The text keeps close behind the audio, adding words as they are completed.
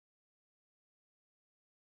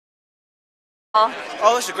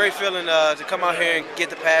Oh, it's a great feeling to come out here and get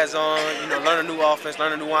the pads on, learn a new offense,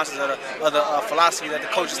 learn the nuances of the philosophy that the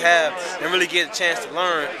coaches have, and really get a chance to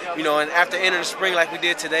learn. And after entering the spring like we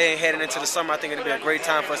did today and heading into the summer, I think it'll be a great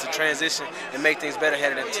time for us to transition and make things better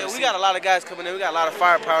headed into the season. We got a lot of guys coming in. We got a lot of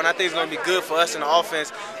firepower, and I think it's going to be good for us in the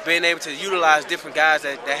offense, being able to utilize different guys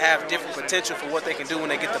that have different potential for what they can do when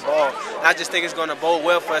they get the ball. And I just think it's going to bode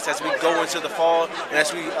well for us as we go into the fall and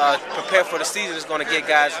as we prepare for the season. It's going to get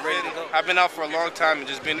guys ready to go. I've been out for a long time and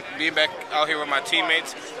just being back out here with my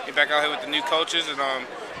teammates, being back out here with the new coaches, and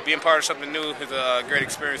being part of something new is a great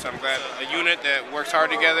experience. I'm glad. A unit that works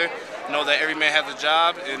hard together, know that every man has a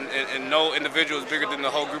job, and no individual is bigger than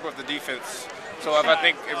the whole group of the defense. So I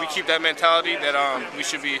think if we keep that mentality, that we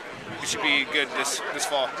should be good this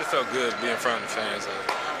fall. It felt good being in front of the fans.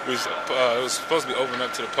 It was supposed to be open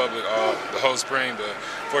up to the public the whole spring, but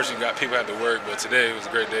fortunately people had to work. But today it was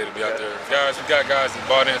a great day to be out there. Guys, we got guys that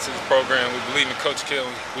bought into this program. We believe in Coach Kill.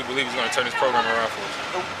 We believe he's going to turn this program around for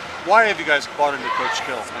us. Why have you guys bought into Coach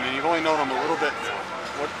Kill? I mean, you've only known him a little bit.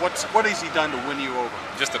 What has he done to win you over?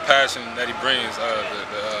 Just the passion that he brings,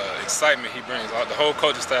 the excitement he brings. The whole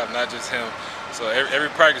coaching staff, not just him. So every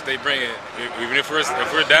practice they bring it. Even if we're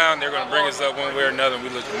down, they're going to bring us up one way or another. And we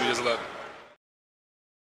just love it.